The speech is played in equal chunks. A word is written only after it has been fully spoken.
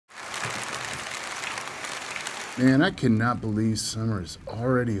Man, I cannot believe summer is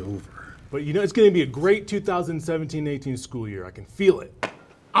already over. But you know, it's going to be a great 2017-18 school year. I can feel it.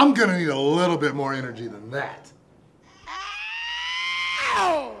 I'm gonna need a little bit more energy than that.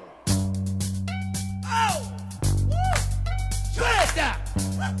 Ow! Oh! Woo! Trash down!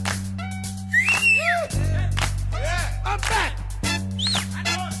 Yeah. I'm back!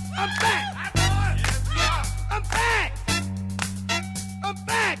 I'm back! I'm back! I'm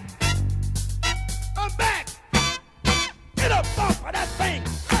back! I'm back! Get up off of that thing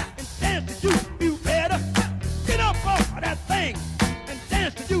and dance to you feel better. Get up off of that thing and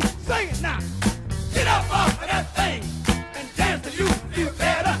dance to you. Sing it now. Get up off of that thing and dance to you feel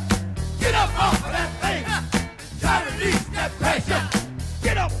better. Get up off of that thing. Try to release that pressure.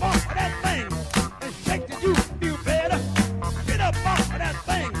 Get up off of that thing and shake till you feel better. Get up off of that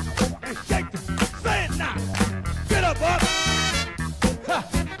thing and shake till. Say it now. Get up off. Ha.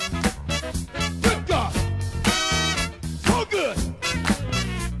 Good God. So good.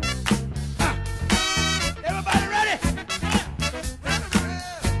 Everybody ready?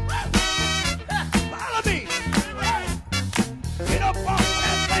 Follow me. Get up off of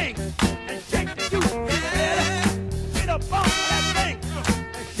that thing and shake the juice. Get up off of that thing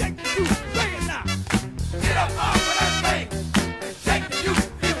and shake the juice. Sing it now. Get up off of that thing and shake the juice.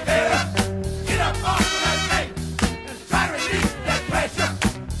 Feel better. Get up off of that thing and try to release that pressure.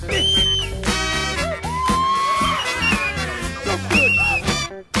 So good.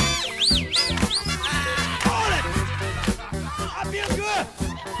 Hold it. I feel good.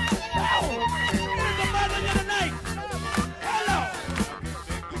 Ow.